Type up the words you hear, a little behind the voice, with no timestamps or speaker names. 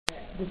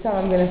This time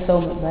I'm gonna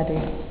film it better.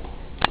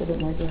 Did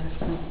it like last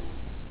time.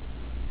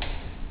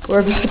 We're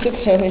about to go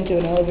into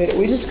an elevator.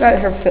 We just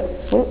got her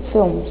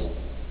filmed.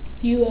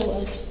 You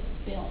was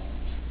filmed.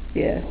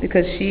 Yeah,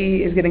 because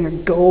she is getting her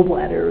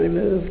gallbladder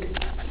removed.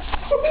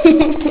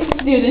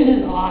 Dude, this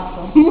is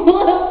awesome.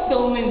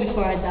 Filming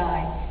before I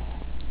die.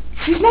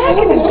 She's not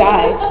gonna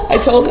die.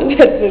 I told her that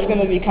there's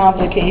gonna be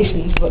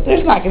complications, but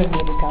there's not gonna be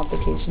any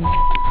complications.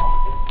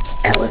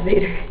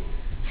 Elevator.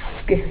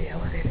 Scary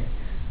elevator.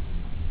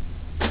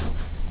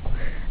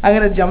 I'm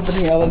gonna jump in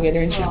the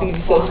elevator and she's gonna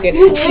be so scared.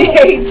 She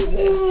hates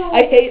this.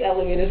 I hate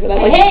elevators, but I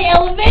like hate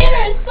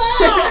elevators!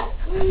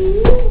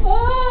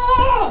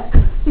 Stop!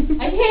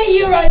 I hate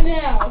you right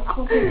now.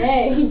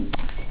 Hey.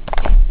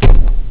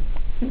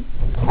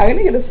 I'm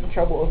gonna get us in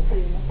trouble.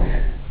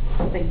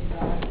 Thank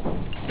God.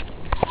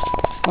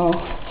 Oh.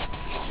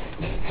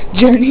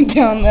 Journey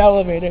down the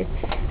elevator.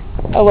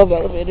 I love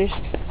elevators.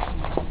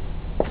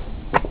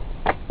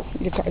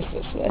 Guitar's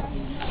this way.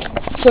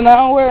 So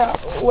now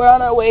we're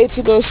on our way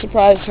to go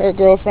surprise her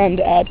girlfriend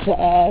at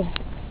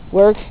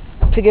work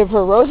to give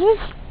her roses?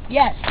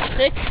 Yes,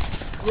 6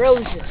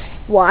 roses.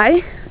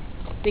 Why?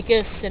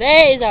 Because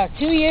today is our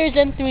 2 years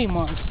and 3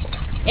 months.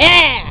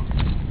 Yeah!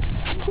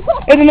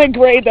 Isn't it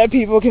great that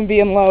people can be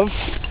in love?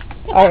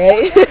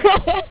 Alright.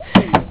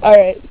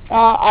 Alright.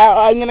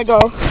 I'm gonna go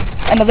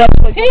and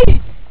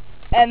eventually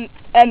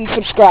and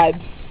subscribe.